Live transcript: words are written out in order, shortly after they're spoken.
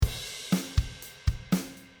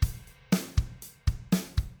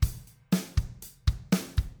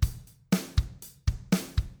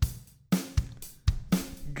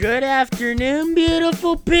Good afternoon,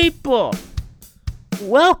 beautiful people.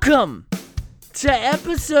 Welcome to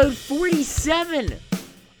episode 47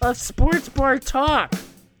 of Sports Bar Talk.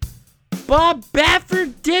 Bob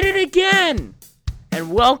Baffert did it again.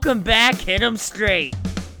 And welcome back, Hit 'em Straight.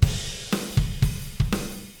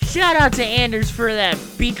 Shout out to Anders for that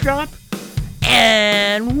beat drop.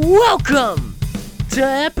 And welcome to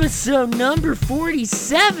episode number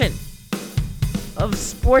 47 of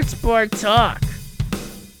Sports Bar Talk.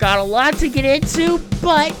 Got a lot to get into,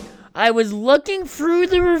 but I was looking through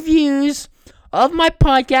the reviews of my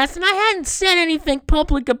podcast, and I hadn't said anything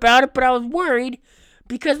public about it, but I was worried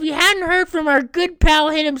because we hadn't heard from our good pal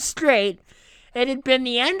Hit 'em Straight. It had been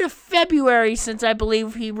the end of February since I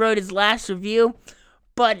believe he wrote his last review,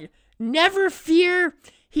 but never fear,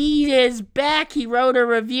 he is back. He wrote a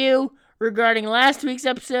review regarding last week's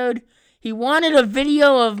episode. He wanted a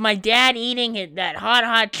video of my dad eating that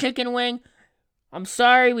hot chicken wing. I'm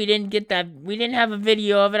sorry we didn't get that. We didn't have a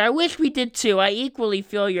video of it. I wish we did too. I equally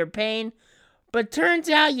feel your pain. But turns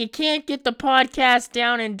out you can't get the podcast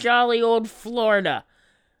down in jolly old Florida.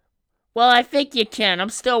 Well, I think you can. I'm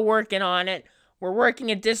still working on it. We're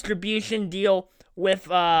working a distribution deal with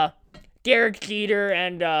Derek Jeter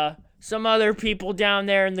and some other people down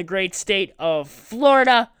there in the great state of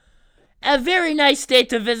Florida. A very nice state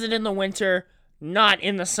to visit in the winter, not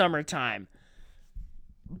in the summertime.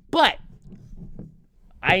 But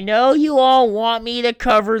I know you all want me to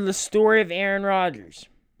cover the story of Aaron Rodgers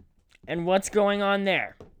and what's going on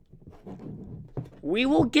there. We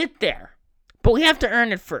will get there, but we have to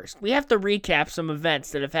earn it first. We have to recap some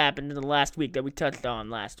events that have happened in the last week that we touched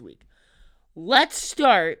on last week. Let's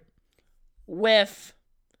start with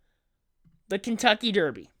the Kentucky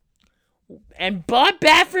Derby. And Bob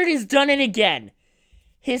Baffert has done it again.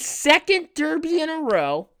 His second Derby in a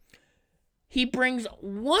row. He brings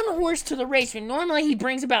one horse to the race, and normally he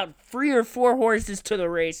brings about 3 or 4 horses to the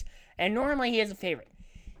race, and normally he has a favorite.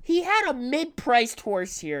 He had a mid-priced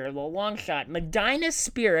horse here, the long shot, Medina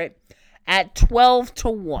Spirit, at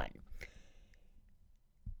 12-1.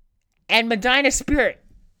 And Medina Spirit,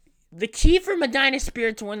 the key for Medina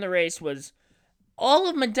Spirit to win the race was all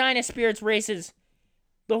of Medina Spirit's races,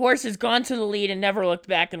 the horse has gone to the lead and never looked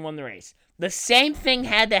back and won the race. The same thing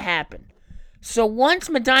had to happen. So once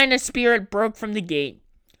Medina Spirit broke from the gate,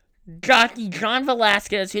 jockey John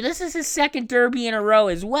Velasquez, who this is his second Derby in a row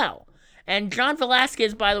as well. And John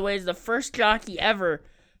Velasquez, by the way, is the first jockey ever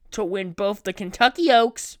to win both the Kentucky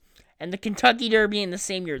Oaks and the Kentucky Derby in the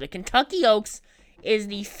same year. The Kentucky Oaks is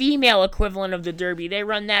the female equivalent of the Derby. They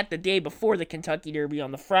run that the day before the Kentucky Derby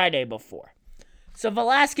on the Friday before. So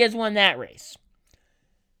Velasquez won that race.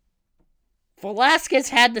 Velasquez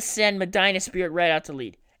had to send Medina Spirit right out to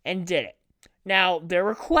lead, and did it. Now, there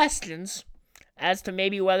were questions as to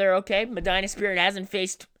maybe whether, okay, Medina Spirit hasn't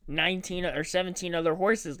faced 19 or 17 other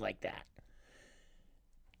horses like that.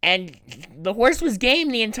 And the horse was game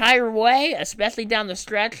the entire way, especially down the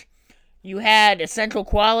stretch. You had Essential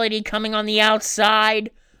Quality coming on the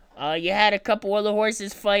outside. You had a couple other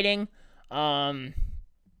horses fighting. But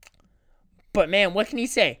man, what can you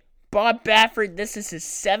say? Bob Baffert, this is his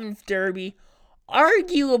 7th Derby.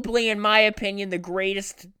 Arguably, in my opinion, the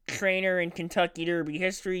greatest trainer in Kentucky Derby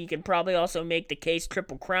history. You could probably also make the case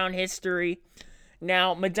Triple Crown history.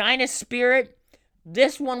 Now, Medina Spirit,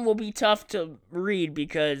 this one will be tough to read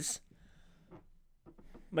because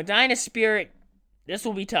Medina Spirit, this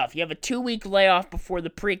will be tough. You have a 2-week layoff before the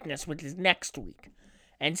Preakness, which is next week.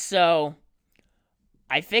 And so,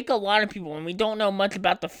 I think a lot of people, and we don't know much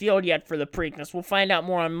about the field yet for the Preakness. We'll find out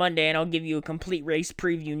more on Monday, and I'll give you a complete race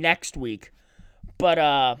preview next week.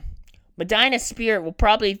 But Medina Spirit will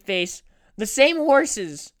probably face the same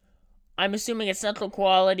horses. I'm assuming Essential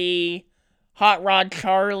Quality, Hot Rod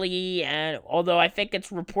Charlie, and although I think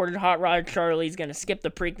it's reported Hot Rod Charlie is going to skip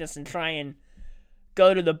the Preakness and try and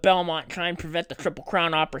go to the Belmont, try and prevent the Triple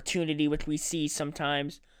Crown opportunity, which we see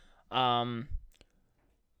sometimes. I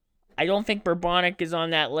don't think Bourbonic is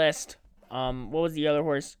on that list. What was the other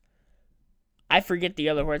horse? I forget the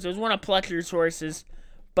other horse. It was one of Pletcher's horses,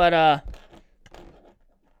 but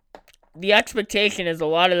the expectation is a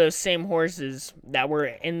lot of those same horses that were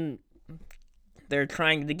in, they're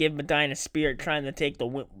trying to give Medina Spirit, trying to take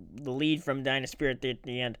the lead from Medina Spirit at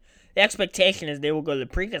the end. The expectation is they will go to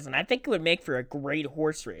the Preakness, and I think it would make for a great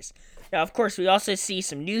horse race. Now, of course, we also see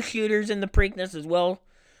some new shooters in the Preakness as well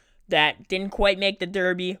that didn't quite make the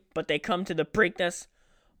Derby, but they come to the Preakness.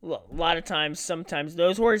 A lot of times, sometimes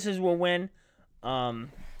those horses will win,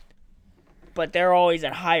 but they're always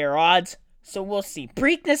at higher odds. So we'll see.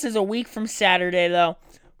 Preakness is a week from Saturday, though.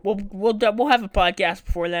 We'll have a podcast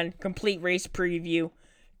before then. Complete race preview.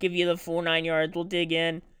 Give you the full 9 yards. We'll dig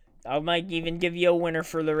in. I might even give you a winner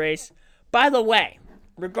for the race. By the way,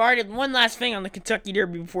 regarding one last thing on the Kentucky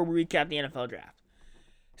Derby before we recap the NFL draft.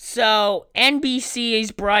 So,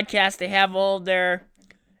 NBC's broadcast, they have all their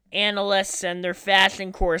analysts and their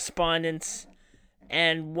fashion correspondents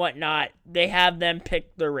and whatnot. They have them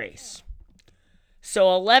pick the race.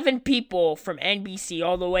 So, 11 people from NBC,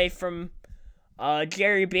 all the way from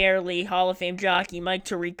Jerry Bailey, Hall of Fame jockey, Mike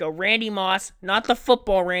Tirico, Randy Moss, not the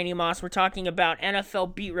football Randy Moss, we're talking about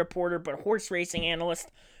NFL beat reporter, but horse racing analyst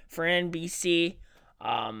for NBC,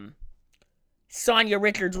 Sonia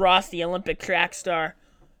Richards-Ross, the Olympic track star.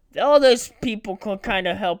 All those people can kind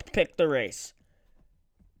of help pick the race.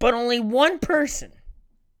 But only one person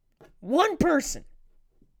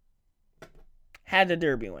had the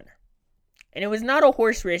Derby winner. And it was not a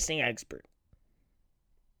horse racing expert.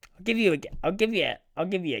 I'll give you a guess. I'll give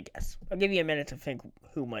you a minute to think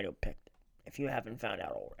who might have picked it, if you haven't found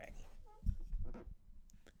out already.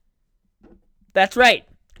 That's right.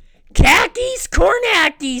 Khakis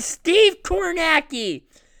Kornacki, Steve Kornacki.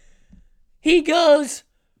 He goes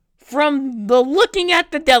from the looking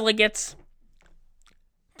at the delegates,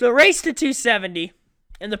 the race to 270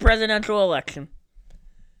 in the presidential election,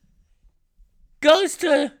 goes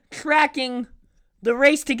to tracking the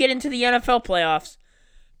race to get into the NFL playoffs,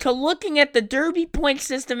 to looking at the Derby point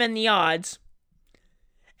system and the odds,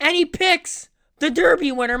 and he picks the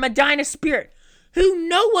Derby winner, Medina Spirit, who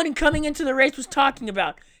no one coming into the race was talking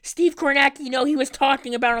about. Steve Kornacki, he was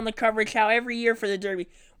talking about on the coverage how every year for the Derby,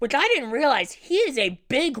 which I didn't realize, he is a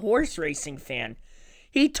big horse racing fan.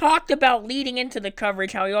 He talked about leading into the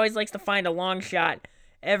coverage how he always likes to find a long shot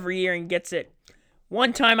every year and gets it.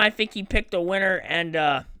 One time I think he picked a winner and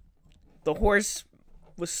the horse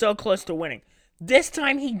was so close to winning. This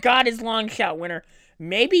time he got his long shot winner.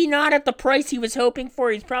 Maybe not at the price he was hoping for.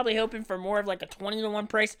 He's probably hoping for more of like a 20-1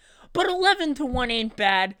 price. But 11-1 ain't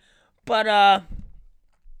bad. But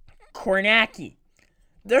Kornacki,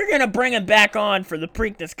 they're going to bring him back on for the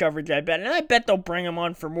Preakness coverage, I bet. And I bet they'll bring him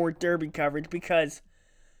on for more Derby coverage because,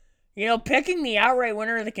 picking the outright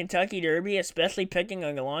winner of the Kentucky Derby, especially picking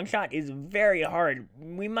a long shot, is very hard.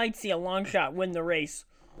 We might see a long shot win the race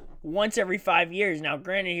once every 5 years. Now,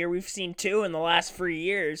 granted, here we've seen 2 in the last 3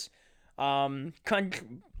 years. Although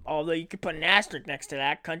you could put an asterisk next to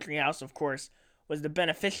that, Country House, of course, was the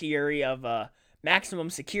beneficiary of Maximum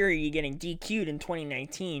Security getting DQ'd in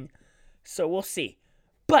 2019. So we'll see.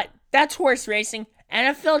 But that's horse racing.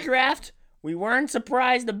 NFL draft, we weren't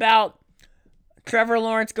surprised about Trevor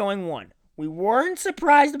Lawrence going 1. We weren't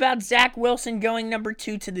surprised about Zach Wilson going number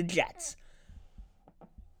 2 to the Jets.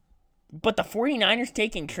 But the 49ers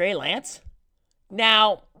taking Trey Lance?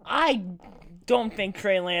 Now, I don't think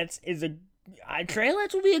Trey Lance Trey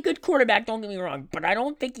Lance will be a good quarterback, don't get me wrong, but I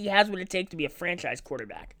don't think he has what it takes to be a franchise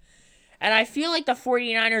quarterback. And I feel like the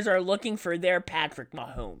 49ers are looking for their Patrick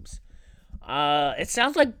Mahomes. It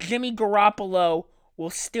sounds like Jimmy Garoppolo will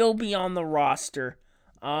still be on the roster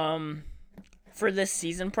for this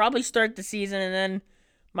season. Probably start the season, and then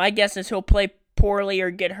my guess is he'll play poorly or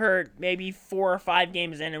get hurt maybe 4 or 5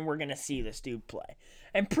 games in, and we're going to see this dude play.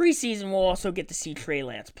 And preseason, we'll also get to see Trey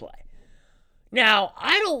Lance play. Now,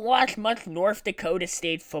 I don't watch much North Dakota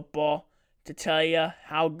State football to tell you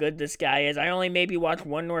how good this guy is. I only maybe watch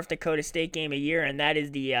one North Dakota State game a year, and that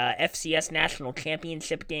is the FCS National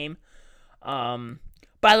Championship game.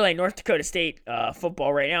 By the way, North Dakota State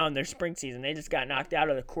football right now in their spring season, they just got knocked out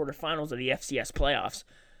of the quarterfinals of the FCS playoffs.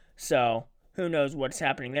 So, who knows what's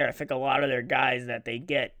happening there. I think a lot of their guys that they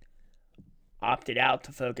get opted out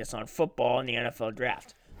to focus on football in the NFL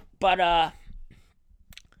draft. But,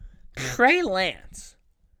 Trey Lance,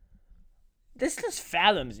 this just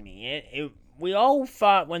fathoms me. We all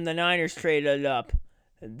thought when the Niners traded up,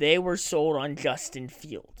 they were sold on Justin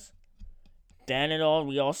Fields. Then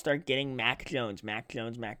we all start getting Mac Jones.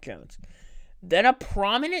 Then a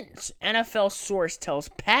prominent NFL source tells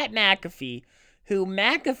Pat McAfee, who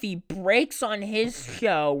McAfee breaks on his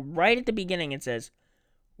show right at the beginning and says,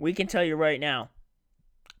 we can tell you right now,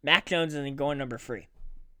 Mac Jones isn't going number 3.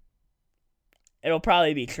 It'll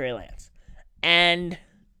probably be Trey Lance. And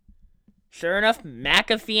sure enough,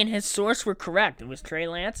 McAfee and his source were correct. It was Trey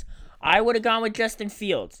Lance. I would have gone with Justin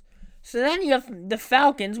Fields. So then you have the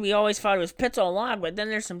Falcons. We always thought it was Pitts all along, but then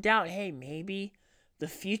there's some doubt. Hey, maybe the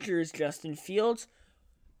future is Justin Fields.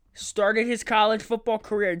 Started his college football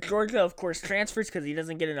career at Georgia. Of course, transfers because he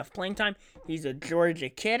doesn't get enough playing time. He's a Georgia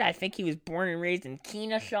kid. I think he was born and raised in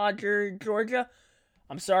Kenosha, Georgia.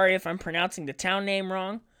 I'm sorry if I'm pronouncing the town name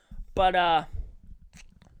wrong. But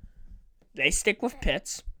they stick with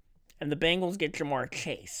Pitts, and the Bengals get Jamar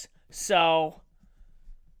Chase. So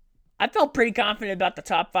I felt pretty confident about the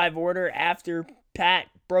top 5 order after Pat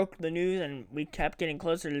broke the news and we kept getting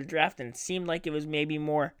closer to the draft, and it seemed like it was maybe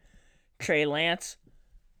more Trey Lance.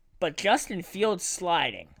 But Justin Fields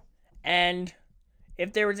sliding. And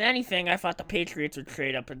if there was anything, I thought the Patriots would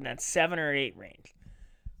trade up in that 7 or 8 range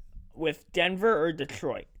with Denver or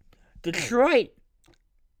Detroit. Detroit,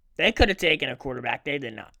 they could have taken a quarterback. They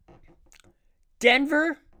did not.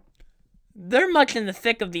 Denver, they're much in the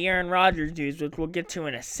thick of the Aaron Rodgers news, which we'll get to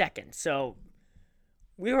in a second. So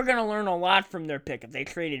we were going to learn a lot from their pick. If they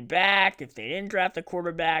traded back, if they didn't draft a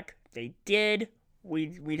quarterback, if they did,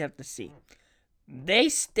 we'd have to see. They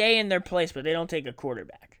stay in their place, but they don't take a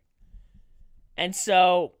quarterback. And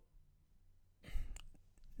so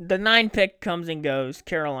the 9 pick comes and goes,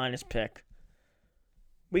 Carolina's pick.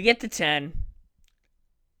 We get to 10.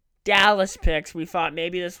 Dallas picks. We thought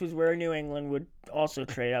maybe this was where New England would also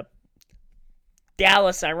trade up.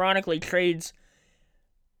 Dallas, ironically, trades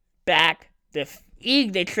back.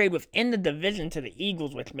 They trade within the division to the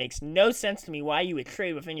Eagles, which makes no sense to me why you would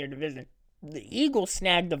trade within your division. The Eagles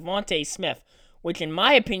snagged Devontae Smith, which in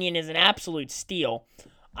my opinion is an absolute steal.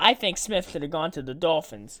 I think Smith should have gone to the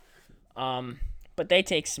Dolphins, but they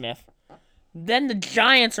take Smith. Then the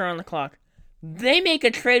Giants are on the clock. They make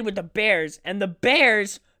a trade with the Bears, and the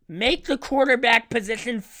Bears make the quarterback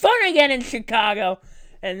position fun again in Chicago,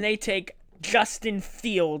 and they take Justin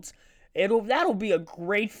Fields. That'll be a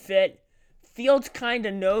great fit. Fields kind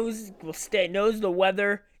of knows the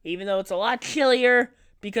weather, even though it's a lot chillier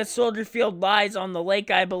because Soldier Field lies on the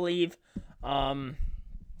lake, I believe. And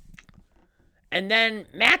then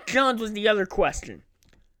Mac Jones was the other question.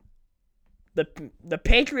 The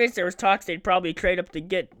Patriots, there was talks they'd probably trade up to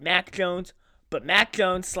get Mac Jones, but Mac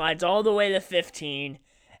Jones slides all the way to 15,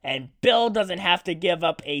 and Bill doesn't have to give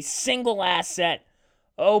up a single asset.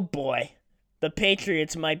 Oh boy, the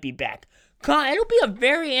Patriots might be back. It'll be a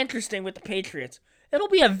very interesting with the Patriots. It'll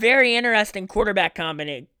be a very interesting quarterback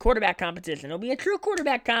competition. It'll be a true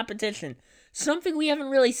quarterback competition. Something we haven't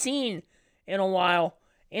really seen in a while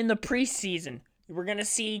in the preseason. We're going to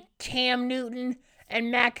see Cam Newton and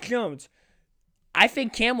Mac Jones. I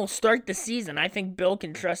think Cam will start the season. I think Bill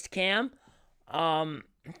can trust Cam.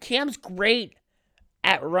 Cam's great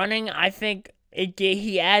at running. I think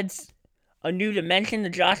he adds a new dimension to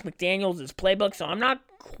Josh McDaniels' playbook, so I'm not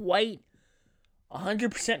quite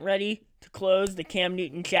 100% ready to close the Cam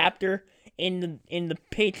Newton chapter with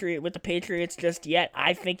the Patriots just yet.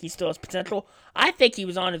 I think he still has potential. I think he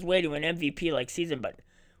was on his way to an MVP-like season, but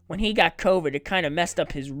when he got COVID, it kind of messed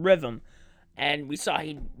up his rhythm, and we saw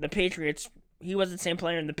the Patriots. He wasn't the same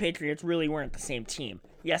player, and the Patriots really weren't the same team.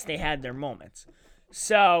 Yes, they had their moments.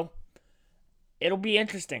 So it'll be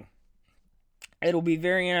interesting. It'll be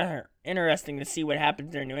very interesting to see what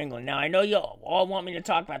happens there in New England. Now, I know you all want me to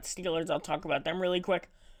talk about the Steelers. I'll talk about them really quick.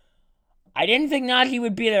 I didn't think Najee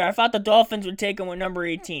would be there. I thought the Dolphins would take him with number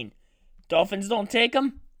 18. Dolphins don't take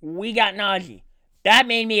him. We got Najee. That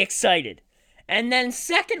made me excited. And then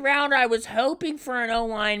second round, I was hoping for an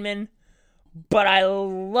O-lineman, but I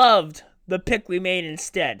loved the pick we made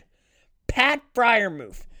instead. Pat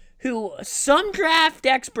Freiermuth, who some draft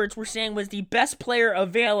experts were saying was the best player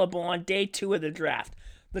available on day 2 of the draft.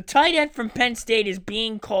 The tight end from Penn State is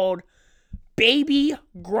being called Baby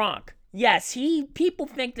Gronk. Yes, people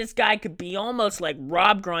think this guy could be almost like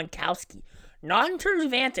Rob Gronkowski. Not in terms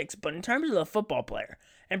of antics, but in terms of a football player.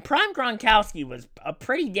 And prime Gronkowski was a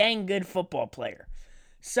pretty dang good football player.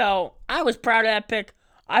 So, I was proud of that pick.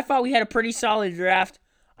 I thought we had a pretty solid draft.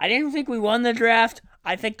 I didn't think we won the draft.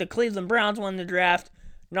 I think the Cleveland Browns won the draft.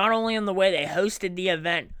 Not only in the way they hosted the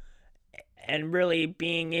event and really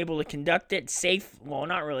being able to conduct it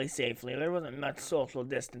not really safely. There wasn't much social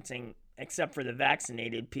distancing except for the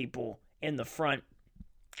vaccinated people in the front.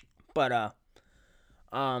 But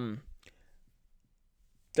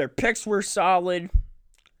their picks were solid.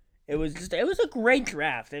 It was a great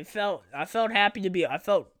draft. I felt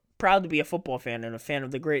proud to be a football fan and a fan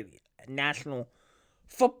of the great National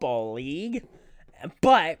Football League.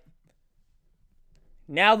 But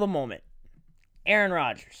now the moment. Aaron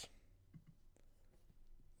Rodgers.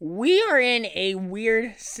 We are in a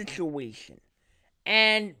weird situation.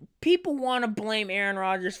 And people want to blame Aaron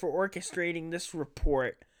Rodgers for orchestrating this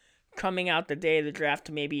report coming out the day of the draft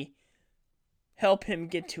to maybe help him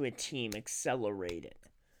get to a team, accelerate it.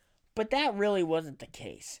 But that really wasn't the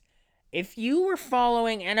case. If you were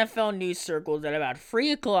following NFL news circles at about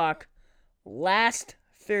 3 o'clock last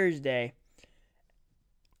Thursday,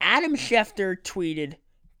 Adam Schefter tweeted,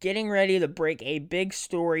 getting ready to break a big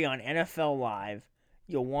story on NFL Live.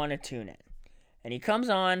 You'll want to tune in. And he comes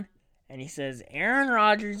on and he says, Aaron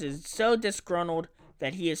Rodgers is so disgruntled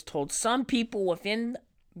that he has told some people within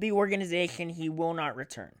the organization he will not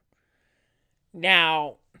return.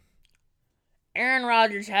 Now, Aaron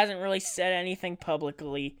Rodgers hasn't really said anything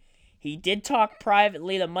publicly. He did talk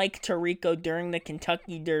privately to Mike Tirico during the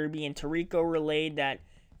Kentucky Derby, and Tirico relayed that,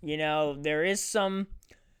 there is some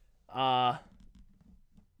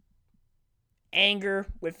anger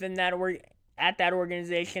within at that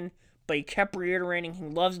organization, but he kept reiterating he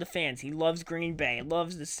loves the fans, he loves Green Bay, he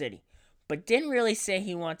loves the city, but didn't really say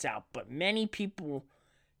he wants out. But many people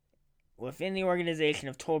within the organization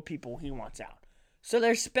have told people he wants out. So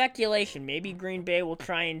there's speculation. Maybe Green Bay will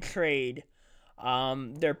try and trade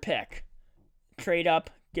their pick. Trade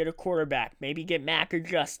up, get a quarterback. Maybe get Mac or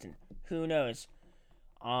Justin. Who knows?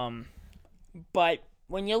 But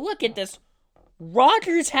when you look at this,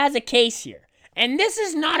 Rodgers has a case here. And this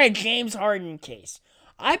is not a James Harden case.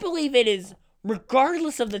 I believe it is,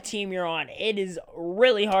 regardless of the team you're on, it is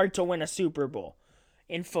really hard to win a Super Bowl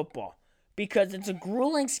in football. Because it's a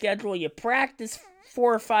grueling schedule. You practice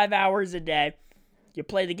 4 or 5 hours a day. You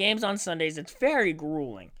play the games on Sundays. It's very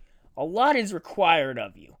grueling. A lot is required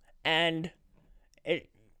of you. And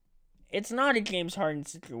it's not a James Harden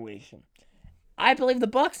situation. I believe the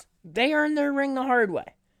Bucs, they earned their ring the hard way.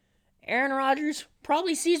 Aaron Rodgers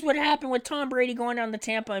probably sees what happened with Tom Brady going down to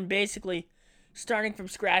Tampa and basically starting from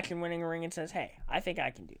scratch and winning a ring and says, hey, I think I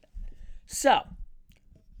can do that. So,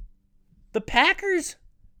 the Packers,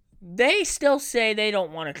 they still say they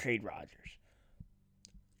don't want to trade Rodgers.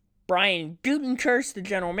 Brian Gutekunst, the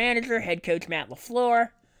general manager, head coach Matt LaFleur,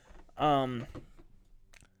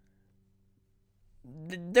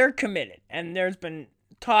 they're committed. And there's been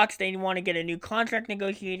talks they want to get a new contract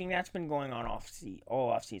negotiating. That's been going on all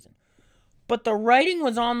off season. But the writing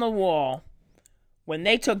was on the wall when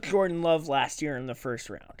they took Jordan Love last year in the first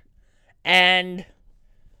round. And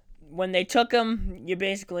when they took him,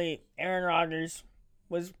 Aaron Rodgers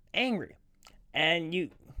was angry.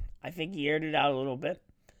 And I think he aired it out a little bit.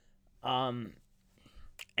 And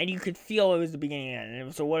you could feel it was the beginning of it.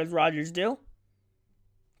 And so what does Rodgers do?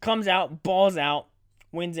 Comes out, balls out,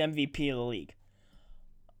 wins MVP of the league.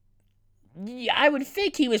 Yeah, I would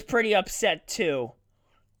think he was pretty upset too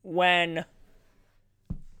when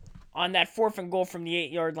on that 4th and goal from the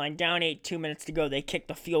 8-yard line, down 2 minutes to go, they kicked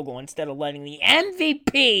the field goal instead of letting the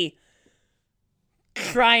MVP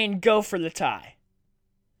try and go for the tie.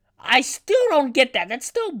 I still don't get that.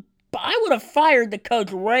 I would have fired the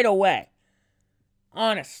coach right away.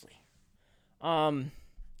 Honestly. But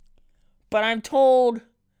I'm told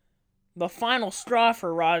the final straw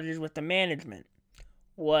for Rodgers with the management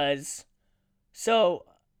was, so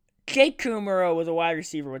Jake Kumerow was a wide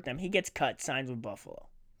receiver with them. He gets cut, signs with Buffalo.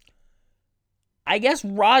 I guess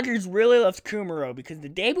Rodgers really loves Kumerow because the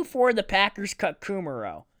day before the Packers cut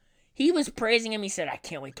Kumerow, he was praising him. He said, I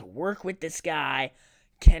can't wait to work with this guy.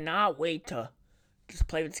 Cannot wait to just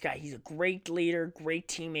play with this guy. He's a great leader, great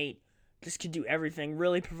teammate. Just could do everything.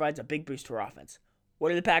 Really provides a big boost to our offense. What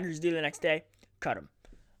did the Packers do the next day? Cut him.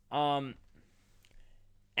 And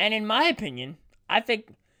in my opinion, I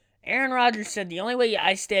think Aaron Rodgers said the only way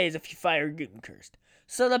I stay is if you fire Gutekunst.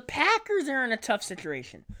 So the Packers are in a tough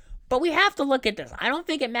situation. But we have to look at this. I don't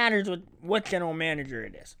think it matters what general manager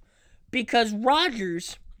it is. Because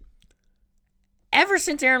Rodgers, ever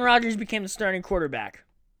since Aaron Rodgers became the starting quarterback,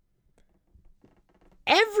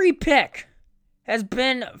 every pick has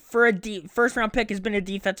been for first round pick has been a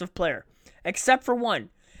defensive player. Except for one.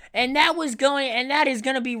 And that was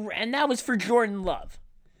for Jordan Love.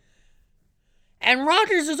 And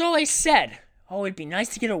Rodgers has always said, it'd be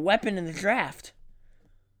nice to get a weapon in the draft.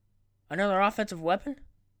 Another offensive weapon?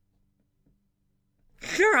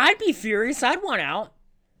 Sure, I'd be furious. I'd want out.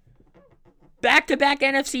 Back-to-back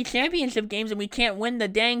NFC championship games and we can't win the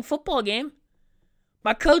dang football game.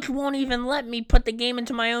 My coach won't even let me put the game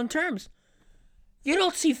into my own terms. You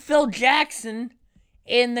don't see Phil Jackson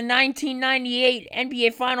in the 1998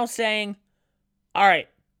 NBA Finals saying, all right,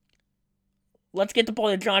 let's get the ball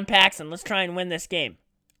to John Paxson. Let's try and win this game.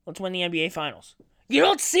 Let's win the NBA Finals. You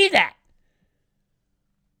don't see that.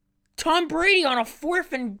 Tom Brady on a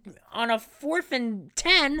fourth and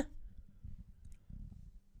 10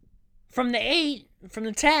 from the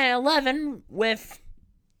 10, 11 with,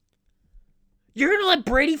 you're going to let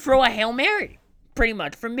Brady throw a Hail Mary pretty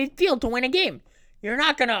much from midfield to win a game. You're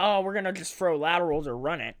not going to, we're going to just throw laterals or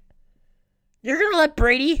run it. You're going to let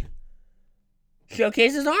Brady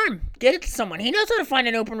showcase his arm. Get it to someone. He knows how to find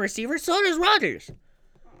an open receiver. So does Rodgers.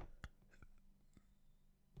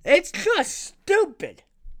 It's just stupid.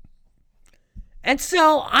 And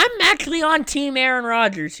so, I'm actually on Team Aaron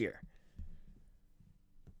Rodgers here.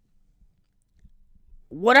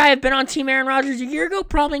 Would I have been on Team Aaron Rodgers a year ago?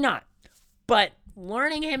 Probably not. But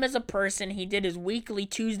learning him as a person, he did his weekly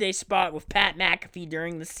Tuesday spot with Pat McAfee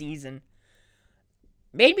during the season.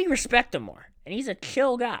 made me respect him more. And he's a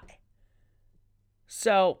chill guy.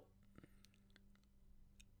 So,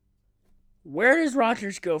 where does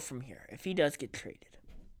Rodgers go from here if he does get traded?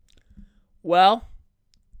 Well,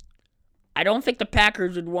 I don't think the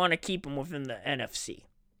Packers would want to keep him within the NFC.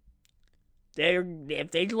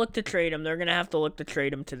 If they look to trade him, they're going to have to look to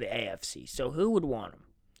trade him to the AFC. So who would want him?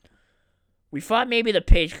 We thought maybe the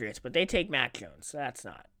Patriots, but they take Mac Jones. So that's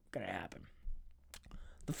not going to happen.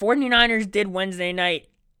 The 49ers did Wednesday night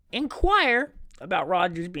inquire about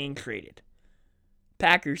Rodgers being traded.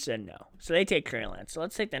 Packers said no. So they take Trey Lance. So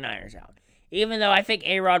let's take the Niners out. Even though I think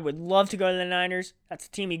A-Rod would love to go to the Niners. That's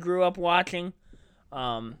the team he grew up watching.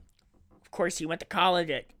 Of course, he went to college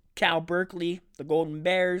at Cal Berkeley, the Golden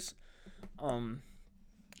Bears.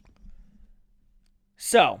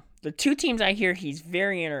 So, the two teams I hear he's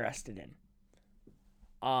very interested in.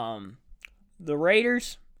 The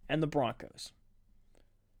Raiders and the Broncos.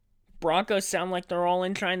 Broncos sound like they're all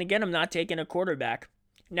in trying to get him, not taking a quarterback.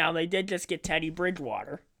 Now, they did just get Teddy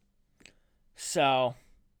Bridgewater. So,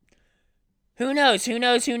 who knows?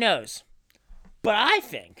 But I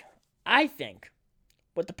think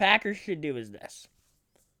what the Packers should do is this.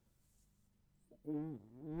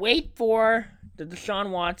 Wait for the Deshaun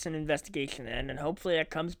Watson investigation to end, and hopefully that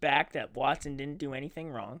comes back that Watson didn't do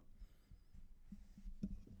anything wrong.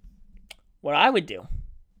 What I would do,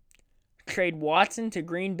 trade Watson to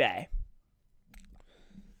Green Bay.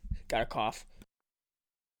 Got a cough.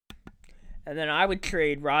 And then I would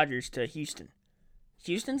trade Rodgers to Houston.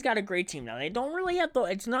 Houston's got a great team now. They don't really have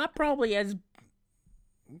it's not probably as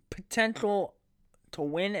potential to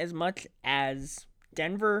win as much as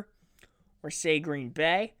Denver or say Green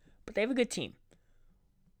Bay, but they have a good team.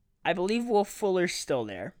 I believe Will Fuller's still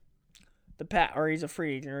there. Or he's a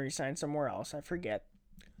free agent, or he signed somewhere else. I forget.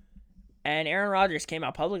 And Aaron Rodgers came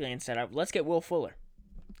out publicly and said, "Let's get Will Fuller.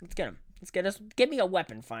 Let's get him. Get me a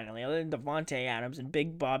weapon finally, other than Devontae Adams and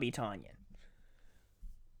Big Bobby Tonyan."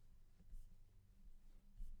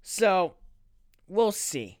 So, we'll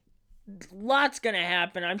see. Lots gonna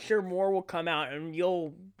happen. I'm sure more will come out, and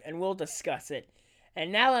we'll discuss it.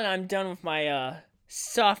 And now that I'm done with my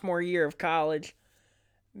sophomore year of college,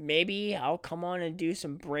 maybe I'll come on and do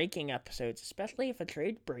some breaking episodes, especially if a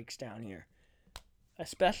trade breaks down here.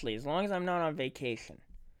 Especially, as long as I'm not on vacation.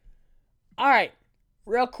 Alright,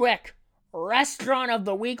 real quick. Restaurant of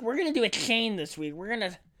the week. We're going to do a chain this week. We're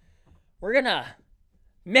going to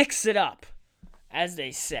mix it up, as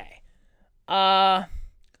they say.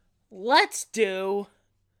 Let's do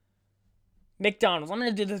McDonald's. I'm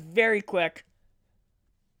going to do this very quick.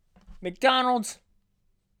 McDonald's,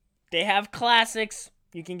 they have classics.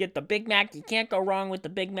 You can get the Big Mac. You can't go wrong with the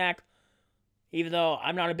Big Mac. Even though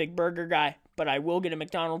I'm not a big burger guy, but I will get a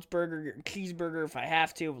McDonald's burger, cheeseburger if I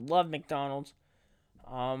have to. Love McDonald's.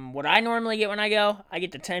 What I normally get when I go, I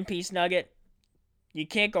get the 10-piece nugget. You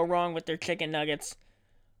can't go wrong with their chicken nuggets.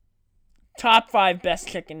 Top 5 best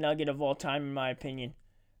chicken nugget of all time, in my opinion.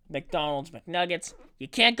 McDonald's McNuggets. You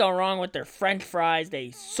can't go wrong with their French fries.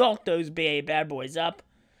 They salt those bad boys up.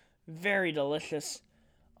 Very delicious.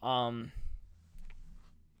 Their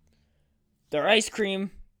ice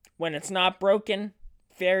cream, when it's not broken,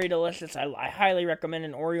 very delicious. I highly recommend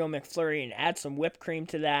an Oreo McFlurry and add some whipped cream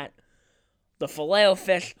to that. The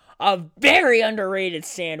Filet-O-Fish, a very underrated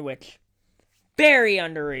sandwich. Very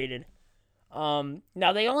underrated.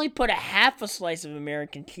 Now, they only put a half a slice of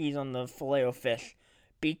American cheese on the Filet-O-Fish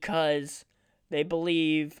because they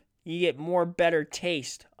believe you get more better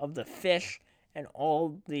taste of the fish and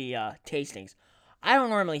all the tastings. I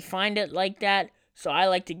don't normally find it like that, so I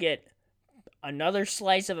like to get another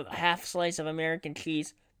half slice of American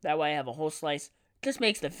cheese. That way I have a whole slice. Just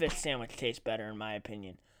makes the fish sandwich taste better, in my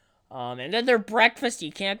opinion. And then their breakfast,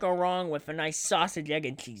 you can't go wrong with a nice sausage, egg,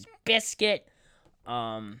 and cheese biscuit.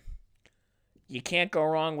 You can't go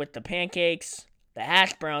wrong with the pancakes. The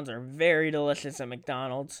hash browns are very delicious at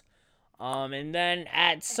McDonald's. And then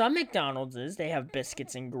at some McDonald's, they have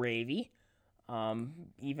biscuits and gravy.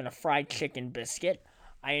 Even a fried chicken biscuit.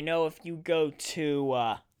 I know if you go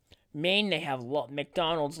to Maine, they have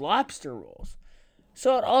McDonald's lobster rolls.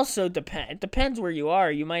 So it also depends. It depends where you are.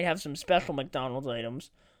 You might have some special McDonald's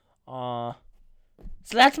items. So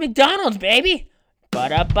that's McDonald's, baby.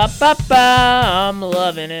 Ba-da-ba-ba-ba. I'm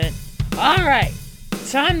loving it. Alright.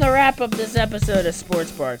 Time to wrap up this episode of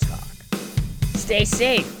Sports Bar Talk. Stay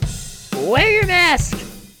safe. Wear your mask.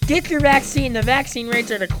 Get your vaccine. The vaccine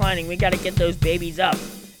rates are declining. We got to get those babies up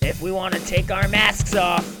if we want to take our masks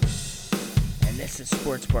off. And this is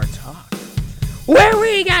Sports Bar Talk, where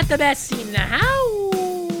we got the best seat in the house.